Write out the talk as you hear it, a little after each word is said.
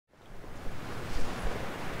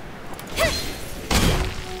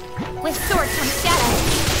With sword comes shadow.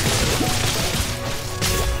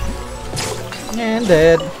 And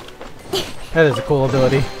dead. That is a cool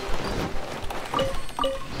ability.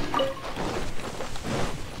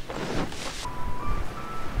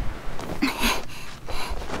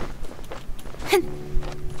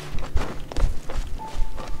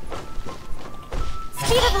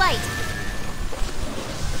 Speed of light.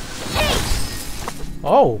 Hey!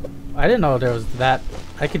 Oh, I didn't know there was that.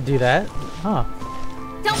 I could do that. Huh.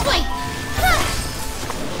 Don't blink.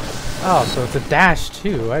 Oh, so it's a dash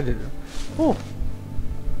too. I didn't. Oh.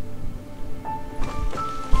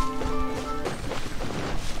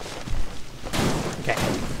 Okay.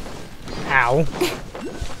 Ow.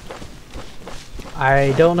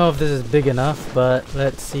 I don't know if this is big enough, but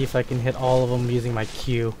let's see if I can hit all of them using my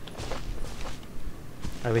Q.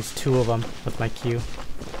 Or at least 2 of them with my Q.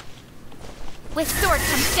 With sword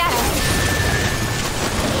comes shadow.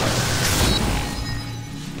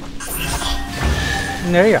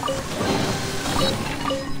 And there you go.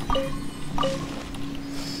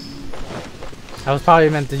 I was probably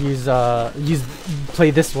meant to play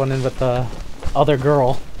this one in with the other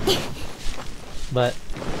girl, but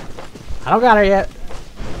I don't got her yet,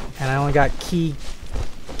 and I only got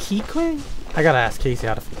Keqing. I gotta ask Casey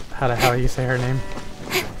how you say her name.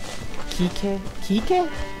 Keqing.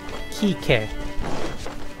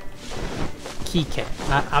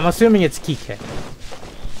 I'm assuming it's Keqing.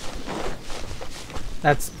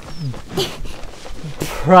 That's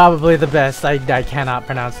probably the best. I cannot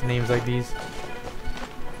pronounce names like these.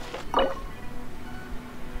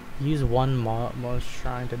 Use one most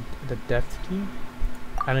shrine to the depth key?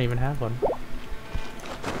 I don't even have one.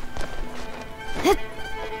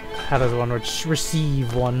 How does one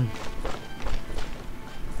receive one?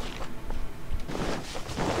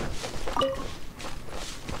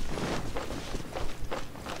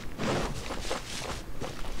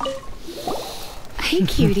 Hey,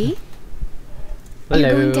 cutie. Hello.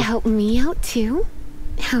 You're going to help me out too?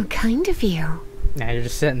 How kind of you. Nah, you're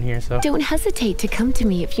just sitting here, so. Don't hesitate to come to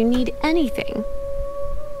me if you need anything.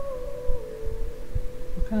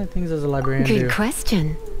 What kind of things does a librarian do? Good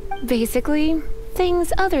question. Basically,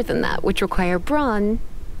 things other than that which require brawn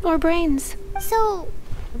or brains. So,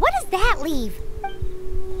 what does that leave?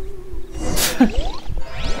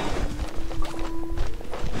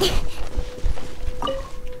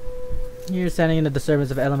 You're standing in the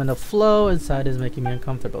disturbance of elemental flow. Inside is making me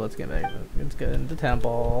uncomfortable. Let's get back. Let's get into the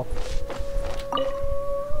temple.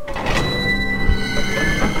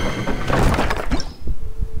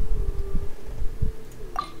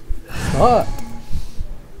 What?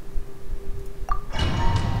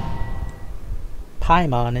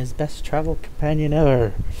 Paimon is best travel companion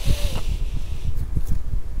ever.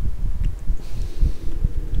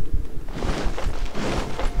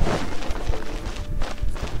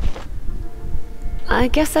 I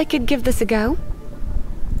guess I could give this a go.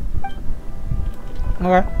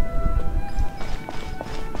 Okay.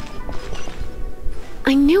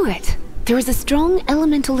 I knew it. There is a strong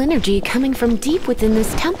elemental energy coming from deep within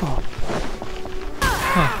this temple.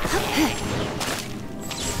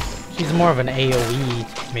 She's more of an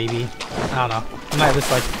AoE, maybe. I don't know. I might just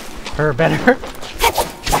like her better.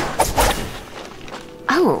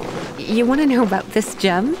 Oh, you want to know about this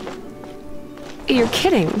gem? You're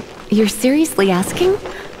kidding. You're seriously asking?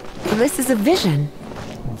 This is a vision.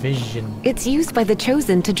 Vision. It's used by the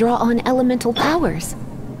Chosen to draw on elemental powers.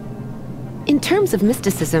 In terms of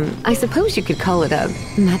mysticism, I suppose you could call it a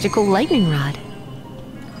magical lightning rod.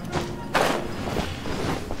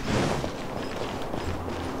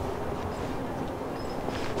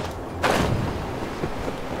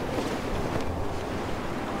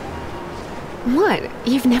 What?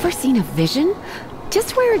 You've never seen a vision?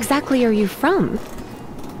 Just where exactly are you from?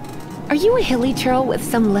 Are you a hilly churl with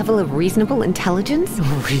some level of reasonable intelligence?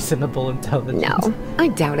 Reasonable intelligence. No, I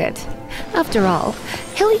doubt it. After all,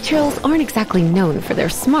 hilly churls aren't exactly known for their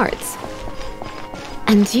smarts.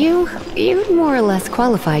 And you'd more or less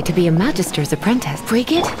qualify to be a magister's apprentice.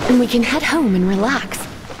 Break it, and we can head home and relax.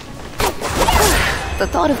 The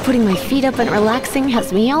thought of putting my feet up and relaxing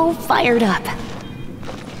has me all fired up.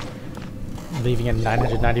 Leaving in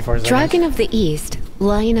 994 seconds. Dragon of the East,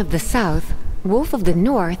 Lion of the South, Wolf of the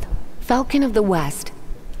North, Falcon of the West.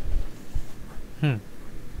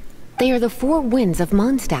 They are the 4 winds of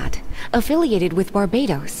Mondstadt, affiliated with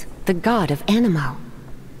Barbados, the god of Anemo.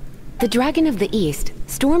 The Dragon of the East,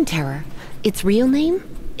 Storm Terror, its real name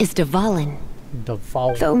is Dvalin.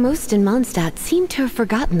 Though most in Mondstadt seem to have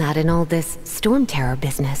forgotten that in all this Storm Terror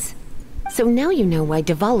business. So now you know why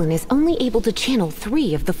Dvalin is only able to channel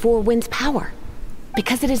 3 of the 4 winds' power.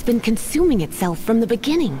 Because it has been consuming itself from the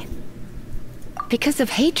beginning. Because of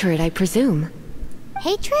hatred, I presume.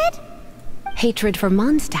 Hatred? Hatred for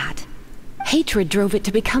Mondstadt. Hatred drove it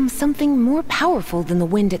to become something more powerful than the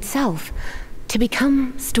wind itself. To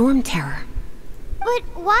become Storm Terror. But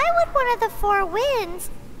why would one of the four winds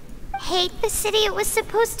hate the city it was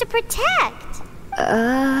supposed to protect?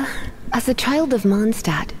 As a child of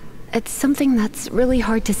Mondstadt, it's something that's really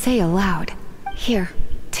hard to say aloud. Here,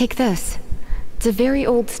 take this. It's a very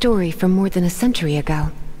old story from more than a century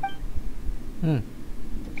ago.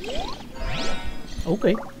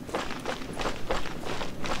 Okay.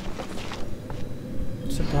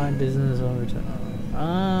 Supply business over to...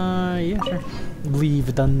 yeah, sure.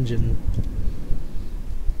 Leave dungeon.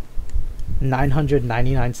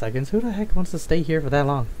 999 seconds? Who the heck wants to stay here for that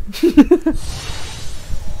long?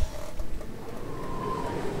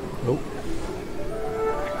 Nope.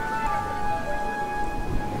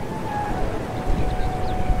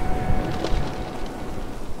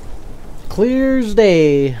 Clear's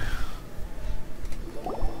day.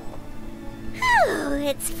 Whew,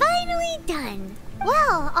 it's finally done.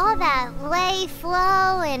 Well, all that lay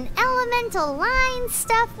flow and elemental line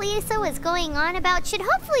stuff Lisa was going on about should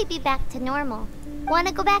hopefully be back to normal. Want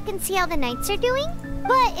to go back and see how the knights are doing?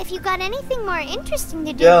 But if you got anything more interesting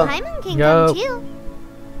to do, Paimon can come too.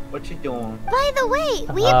 What you doing? By the way,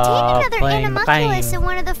 we obtained another playing animalculus in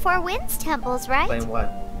one of the Four Winds temples, right? Playing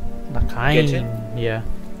what? The kind. Genshin? Yeah.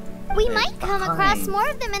 We might come across more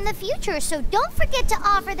of them in the future, so don't forget to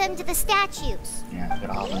offer them to the statues. Yeah, I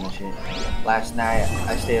gotta hop on that shit. Last night,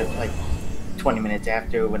 I stayed up like 20 minutes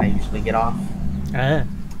after when I usually get off.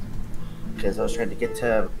 Because I was trying to get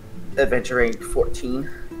to adventure rank 14.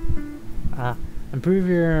 Improve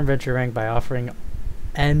your adventure rank by offering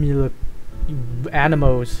animos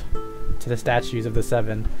to the statues of the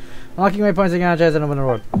seven. Unlocking waypoints again, chest and open the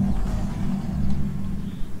road.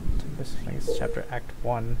 This is chapter Act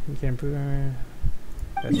 1. You can improve.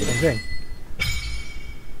 That's the same thing.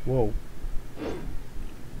 Whoa.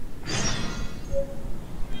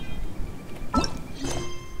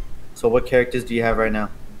 So what characters do you have right now?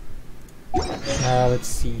 Let's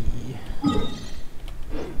see.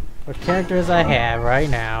 What characters I have right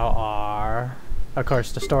now are, of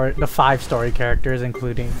course, the 5 story characters,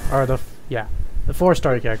 including, or the 4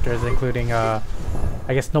 story characters, including, I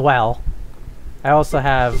guess Noelle. I also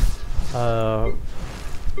have,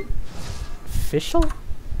 Fischl?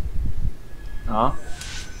 Huh?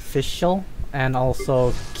 Fischl, and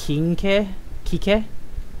also Kike? Kiki?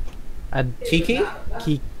 I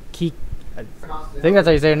think that's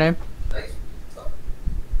how you say your name.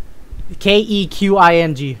 Keqing.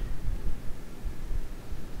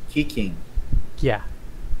 Keqing, Yeah.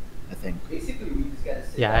 I think.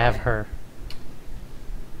 Yeah, I have her.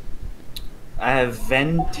 I have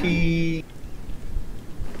Venti.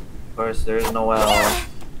 Of course, there's Noelle.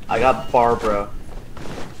 I got Barbara.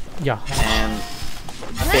 Yeah. And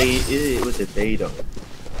was it Beto?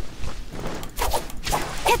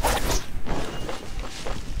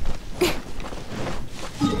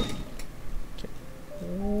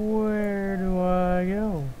 Where do I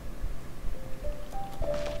go?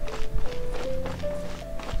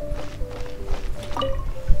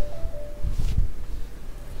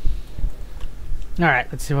 Alright,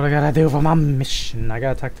 let's see what I gotta do for my mission. I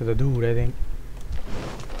gotta talk to the dude, I think.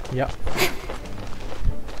 Yep.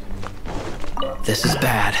 This is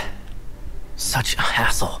bad. Such a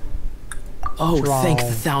hassle. Oh, thank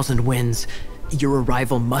the thousand winds. Your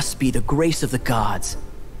arrival must be the grace of the gods.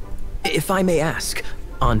 If I may ask,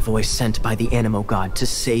 envoy sent by the Animo god to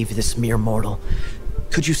save this mere mortal,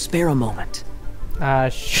 could you spare a moment?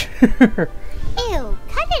 Sure. Ew,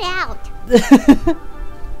 cut it out.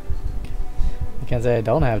 I can't say I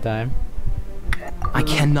don't have time. I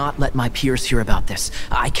cannot let my peers hear about this.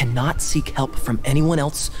 I cannot seek help from anyone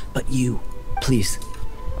else but you. Please,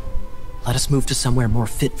 let us move to somewhere more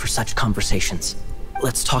fit for such conversations.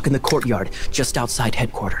 Let's talk in the courtyard, just outside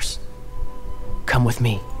headquarters. Come with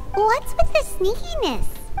me. What's with the sneakiness?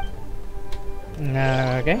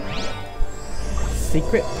 Okay.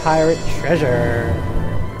 Secret pirate treasure.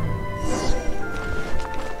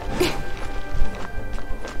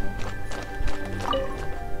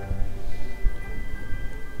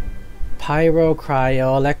 Pyro,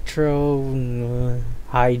 cryo, electro,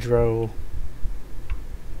 hydro.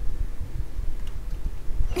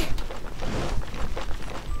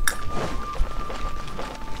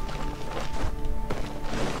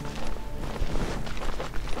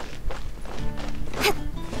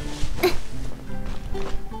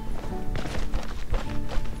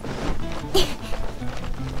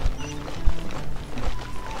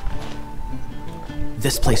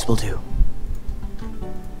 This place will do.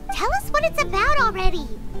 Tell us what it's about already.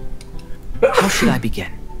 How should I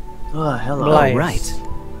begin? Oh, hello. Blast. Oh,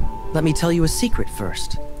 right. Let me tell you a secret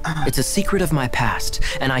first. It's a secret of my past,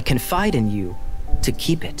 and I confide in you to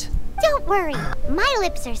keep it. Don't worry, my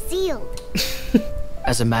lips are sealed.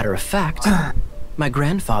 As a matter of fact, my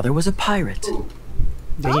grandfather was a pirate.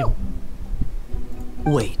 Damn.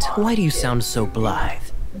 Wait, why do you sound so blithe?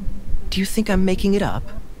 Do you think I'm making it up?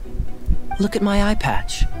 Look at my eye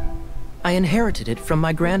patch. I inherited it from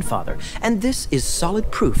my grandfather, and this is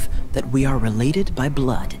solid proof that we are related by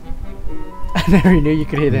blood. I never knew you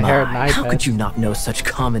could inherit an My, iPad. how could you not know such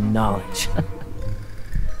common knowledge?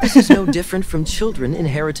 This is no different from children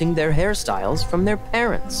inheriting their hairstyles from their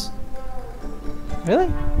parents.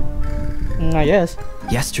 Really? I guess.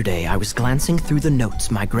 Yesterday, I was glancing through the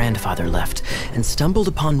notes my grandfather left and stumbled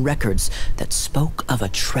upon records that spoke of a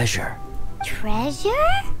treasure. Treasure?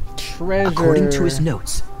 Treasure. According to his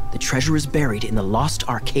notes, the treasure is buried in the lost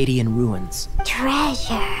Arcadian ruins.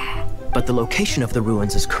 Treasure. But the location of the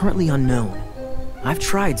ruins is currently unknown. I've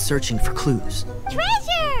tried searching for clues.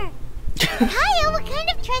 Treasure! Kaya, what kind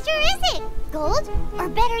of treasure is it? Gold? Or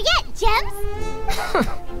better yet, gems?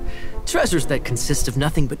 Treasures that consist of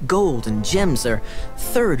nothing but gold and gems are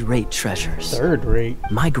third-rate treasures. Third rate.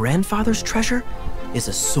 My grandfather's treasure is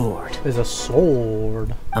a sword. Is a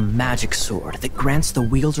sword. A magic sword that grants the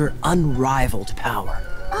wielder unrivaled power.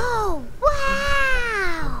 Oh,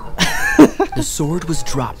 wow! The sword was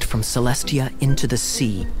dropped from Celestia into the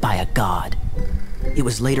sea by a god. It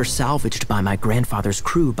was later salvaged by my grandfather's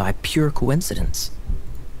crew by pure coincidence.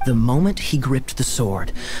 The moment he gripped the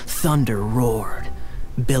sword, thunder roared,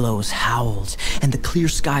 billows howled, and the clear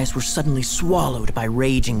skies were suddenly swallowed by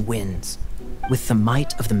raging winds. With the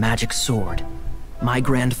might of the magic sword, my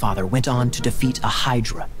grandfather went on to defeat a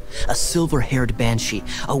hydra, a silver-haired banshee,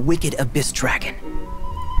 a wicked abyss dragon.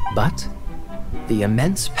 But the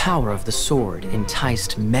immense power of the sword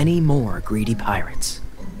enticed many more greedy pirates.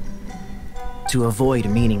 To avoid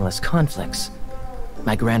meaningless conflicts,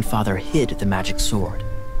 my grandfather hid the magic sword.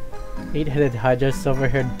 8-headed hydra,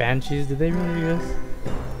 silver-haired banshees. Did they really do this?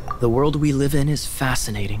 The world we live in is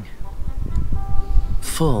fascinating,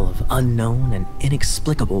 full of unknown and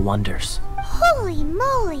inexplicable wonders. Holy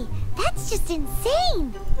moly, that's just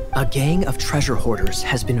insane! A gang of treasure hoarders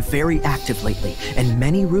has been very active lately, and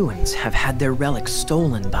many ruins have had their relics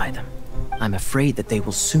stolen by them. I'm afraid that they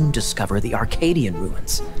will soon discover the Arcadian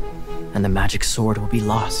ruins, and the magic sword will be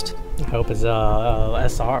lost. I hope it's a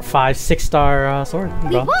SR 5-6-star sword. We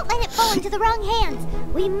Bro. won't let it fall into the wrong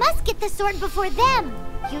hands. We must get the sword before them.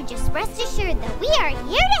 You just rest assured that we are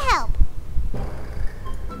here to help.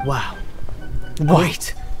 Wow.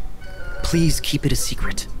 Wait. Please keep it a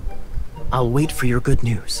secret. I'll wait for your good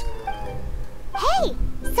news. Hey,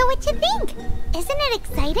 so what you think? Isn't it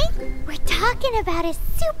exciting? We're talking about a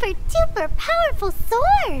super duper powerful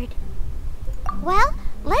sword. Well,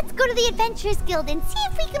 let's go to the Adventurers Guild and see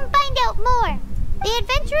if we can find out more. The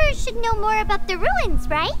adventurers should know more about the ruins,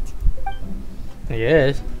 right?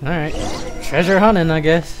 Yes. Alright. Treasure hunting, I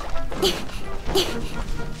guess.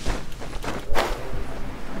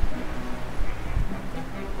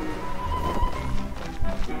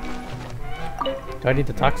 Do I need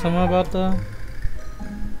to talk to someone about the...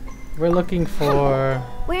 We're looking for...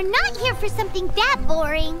 We're not here for something that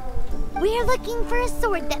boring. We're looking for a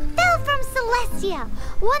sword that fell from Celestia.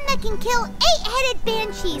 One that can kill 8-headed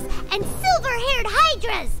banshees and silver-haired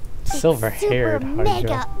hydras. Silver-haired super hydra.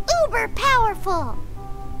 mega uber powerful.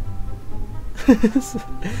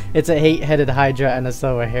 It's a 8-headed hydra and a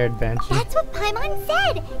silver-haired banshee. That's what Paimon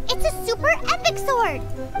said. It's a super epic sword.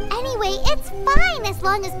 Anyway, it's fine as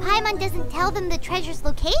long as Paimon doesn't tell them the treasure's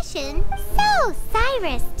location. So,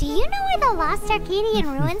 Cyrus, do you know where the lost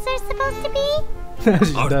Arcadian ruins are supposed to be?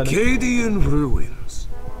 She's done it. Arcadian ruins.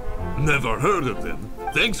 Never heard of them.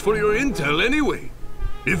 Thanks for your intel anyway.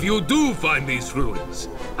 If you do find these ruins,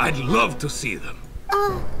 I'd love to see them.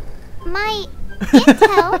 My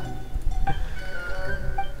intel?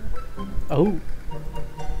 Oh.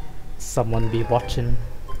 Someone be watching.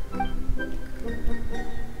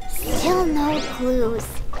 Still no clues.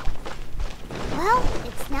 Well,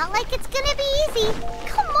 it's not like it's gonna be easy.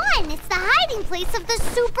 Come on, it's the hiding place of the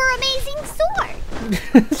super amazing sword.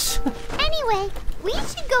 Anyway, we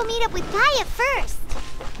should go meet up with Gaia first.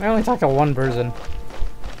 I only talked to one person.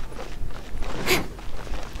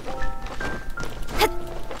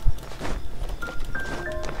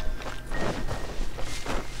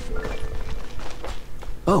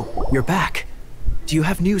 Oh, you're back. Do you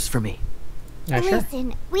have news for me? Yeah, sure.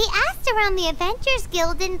 Listen, we asked around the Adventurers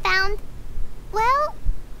Guild and found, well,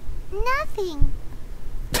 nothing.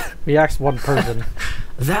 We asked one person.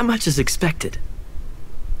 That much is expected.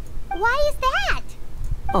 Why is that?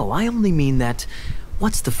 Oh, I only mean that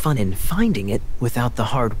what's the fun in finding it without the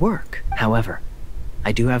hard work? However,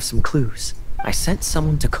 I do have some clues. I sent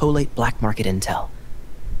someone to collate black market intel.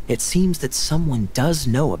 It seems that someone does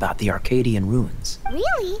know about the Arcadian ruins.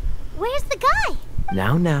 Really? Where's the guy?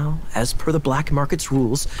 Now, as per the black market's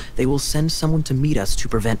rules, they will send someone to meet us to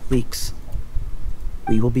prevent leaks.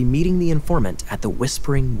 We will be meeting the informant at the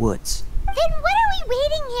Whispering Woods. Then what are we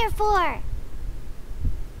waiting here for?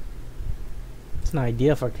 It's an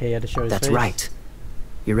idea for Kaya to show his That's face. right.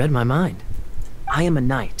 You read my mind. I am a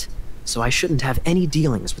knight, so I shouldn't have any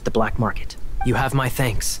dealings with the black market. You have my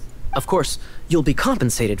thanks. Of course, you'll be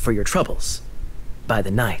compensated for your troubles. By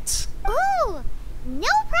the knights. Ooh, no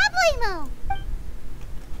problemo.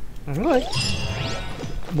 Alright.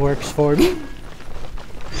 Works for me.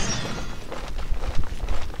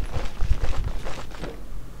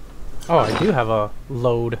 Oh, I do have a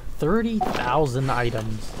load. 30,000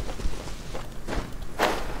 items.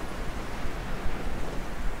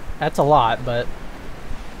 That's a lot, but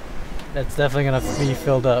that's definitely gonna be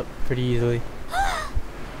filled up pretty easily.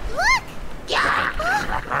 Look! She's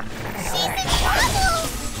in trouble!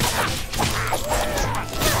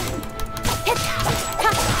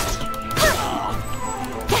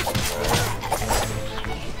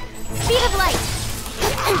 Speed of light!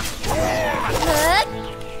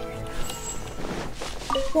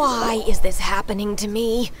 Why is this happening to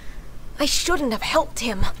me? I shouldn't have helped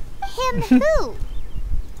him. Him who?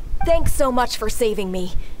 Thanks so much for saving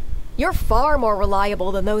me. You're far more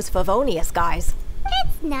reliable than those Favonius guys.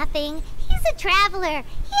 It's nothing. He's a traveler.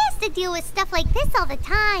 He has to deal with stuff like this all the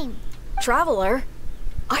time. Traveler?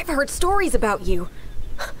 I've heard stories about you.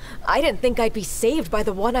 I didn't think I'd be saved by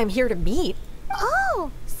the one I'm here to meet.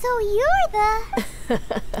 Oh, so you're the...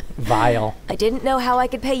 Vile. I didn't know how I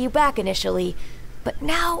could pay you back initially, but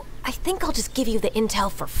now I think I'll just give you the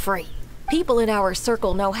intel for free. People in our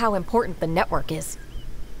circle know how important the network is.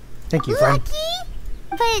 Thank you, friend. Lucky?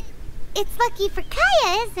 But it's lucky for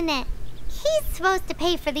Kaya, isn't it? He's supposed to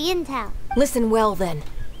pay for the intel. Listen well then.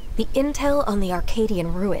 The intel on the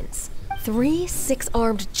Arcadian ruins. 3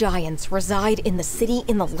 6-armed giants reside in the city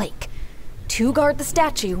in the lake. 2 guard the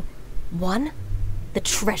statue. 1, the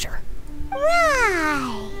treasure.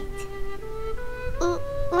 Right.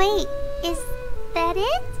 Wait, is that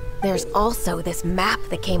it? There's also this map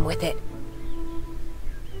that came with it.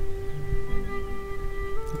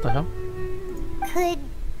 What the hell? Could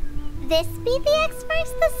this be the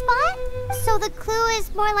experts the spot? So the clue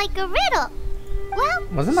is more like a riddle. Well,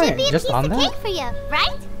 Wasn't should I be a just piece on of that? cake for you,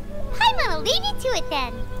 right? I'm gonna leave you to it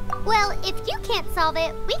then. Well, if you can't solve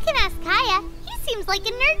it, we can ask Kaya. He seems like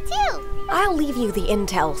a nerd too. I'll leave you the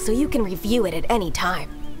intel so you can review it at any time.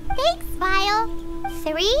 Thanks, Vile.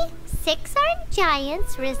 3 6-armed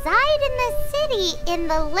giants reside in the city in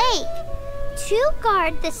the lake. 2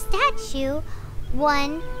 guard the statue.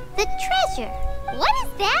 1, the treasure. What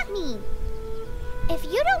does that mean? If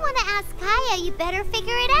you don't want to ask Kaya, you better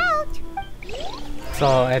figure it out.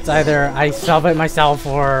 So it's either I solve it myself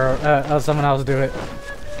or someone else do it.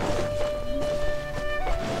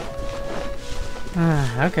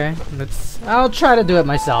 Okay, I'll try to do it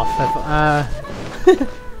myself.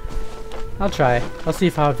 I'll try. I'll see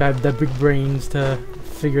if I have the big brains to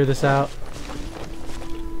figure this out.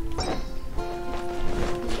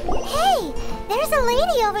 Hey, there's a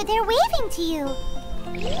lady over there waving to you.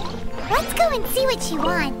 Let's go and see what she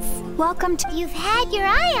wants. Welcome to... You've had your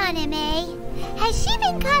eye on him, eh? Has she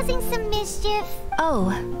been causing some mischief?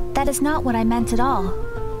 Oh, that is not what I meant at all.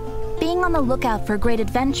 Being on the lookout for great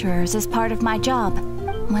adventurers is part of my job.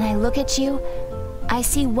 When I look at you, I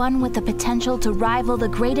see one with the potential to rival the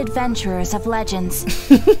great adventurers of legends.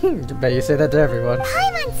 Bet you say that to everyone.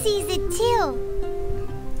 Paimon sees it too.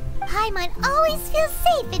 Paimon always feels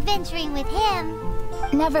safe adventuring with him.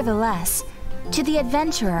 Nevertheless, to the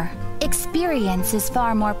adventurer, experience is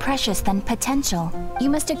far more precious than potential. You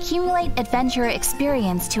must accumulate adventurer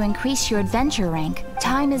experience to increase your adventure rank.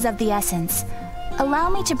 Time is of the essence. Allow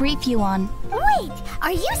me to brief you on... Wait,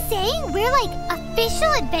 are you saying we're like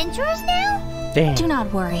official adventurers now? Damn. Do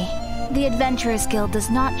not worry. The Adventurers Guild does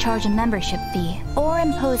not charge a membership fee or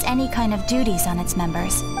impose any kind of duties on its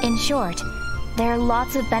members. In short, there are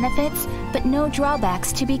lots of benefits, but no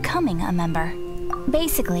drawbacks to becoming a member.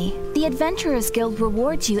 Basically, the Adventurers Guild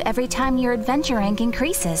rewards you every time your adventure rank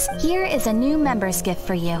increases. Here is a new member's gift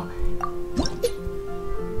for you.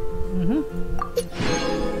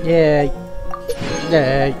 Yay.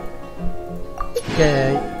 Yay.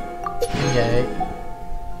 Yay. Yay.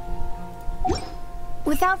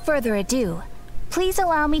 Without further ado, please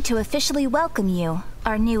allow me to officially welcome you,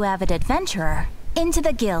 our new avid adventurer, into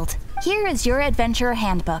the guild. Here is your adventurer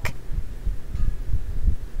handbook.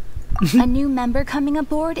 A new member coming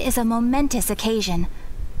aboard is a momentous occasion.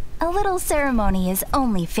 A little ceremony is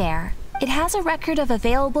only fair. It has a record of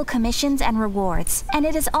available commissions and rewards, and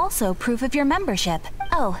it is also proof of your membership.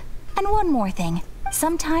 Oh, and one more thing.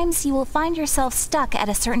 Sometimes you will find yourself stuck at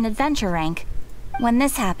a certain adventure rank. When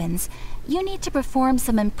this happens, you need to perform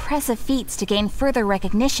some impressive feats to gain further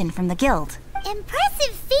recognition from the guild.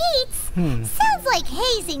 Impressive feats? Sounds like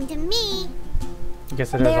hazing to me. I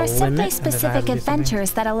guess They are simply specific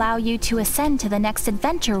adventures that allow you to ascend to the next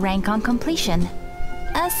adventure rank on completion.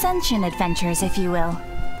 Ascension adventures, if you will.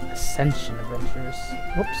 Ascension adventures.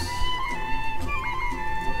 Whoops.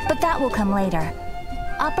 But that will come later.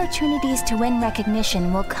 Opportunities to win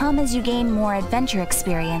recognition will come as you gain more adventure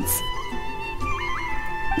experience.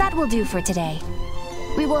 That will do for today.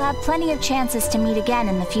 We will have plenty of chances to meet again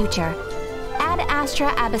in the future. Ad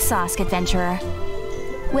Astra Abyssosk, adventurer.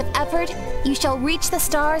 With effort, you shall reach the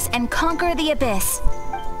stars and conquer the abyss.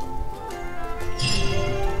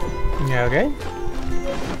 Yeah, okay.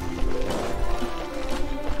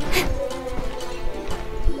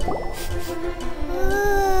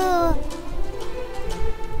 Ooh.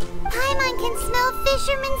 Paimon can smell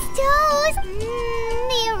fisherman's toes.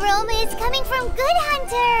 The aroma is coming from Good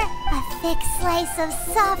Hunter. A thick slice of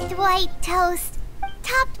soft white toast,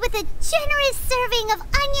 topped with a generous serving of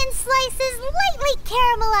onion slices lightly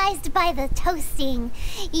caramelized by the toasting.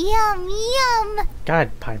 Yum, yum. God,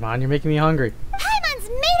 Paimon, you're making me hungry. Paimon's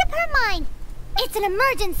made up her mind. It's an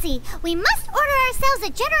emergency. We must order ourselves a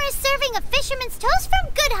generous serving of fisherman's toast from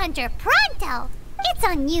Good Hunter, pronto. It's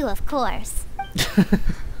on you, of course.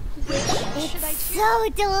 It's so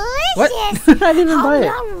delicious. What? I didn't even buy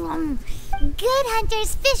it. Good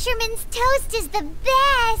Hunter's fisherman's toast is the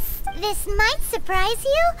best. This might surprise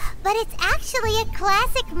you, but it's actually a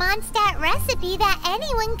classic Mondstadt recipe that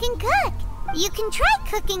anyone can cook. You can try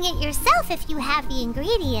cooking it yourself if you have the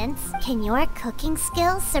ingredients. Can your cooking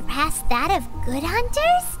skills surpass that of Good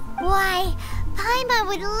Hunter's? Why, Paimon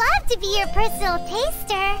would love to be your personal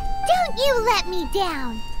taster. Don't you let me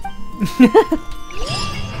down.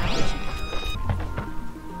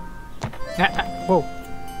 Whoa.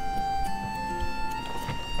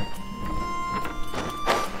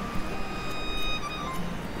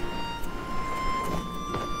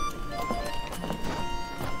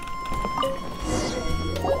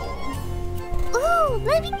 Ooh,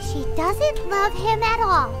 she doesn't love him at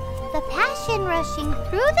all. The passion rushing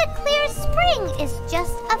through the clear spring is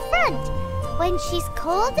just a front. When she's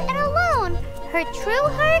cold and alone, her true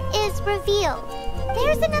heart is revealed.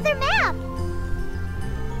 There's another map.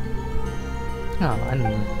 Oh, I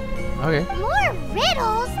didn't. Okay. More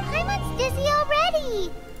riddles? Paimon's dizzy already.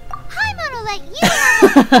 Paimon will let you have all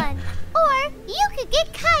the fun. Or you could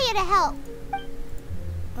get Kaya to help.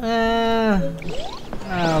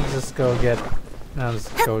 I'll just go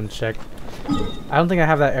and check. I don't think I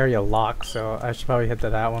have that area locked, so I should probably head to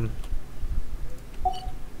that one.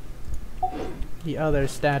 The other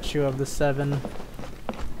statue of the 7.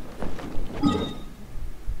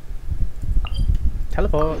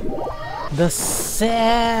 Teleport.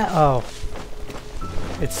 Oh.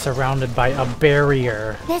 It's surrounded by a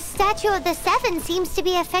barrier. This statue of the 7 seems to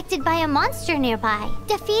be affected by a monster nearby.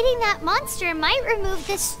 Defeating that monster might remove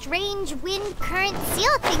this strange wind current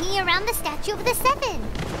seal thingy around the statue of the 7.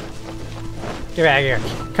 Get back here.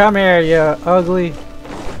 Come here, you ugly.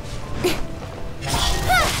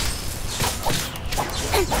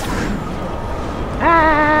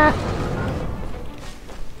 Ah!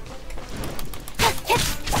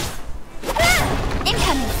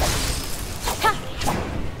 Incoming.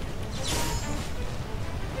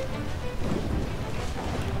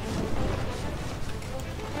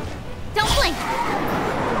 Don't blink.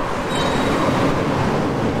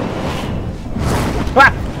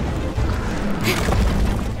 What?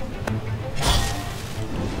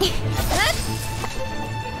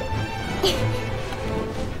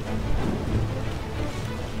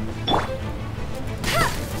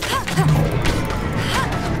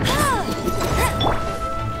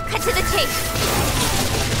 Cut to the chase.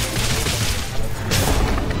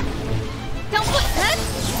 Don't blink.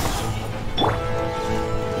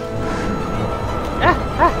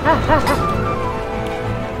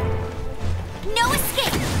 No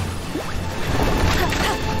escape.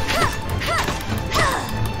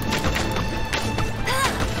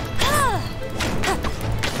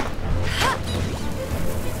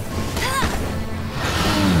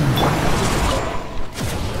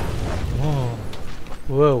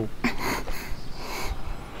 Whoa.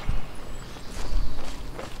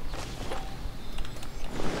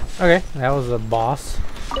 Okay, that was a boss.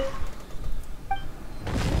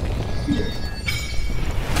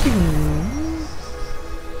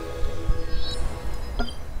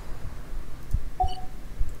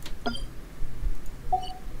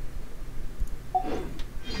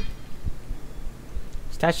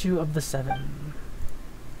 Statue of the Seven.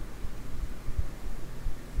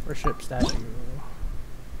 Worship statue.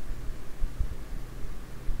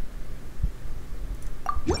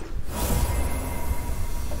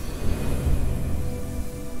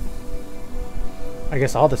 I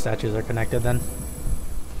guess all the statues are connected then.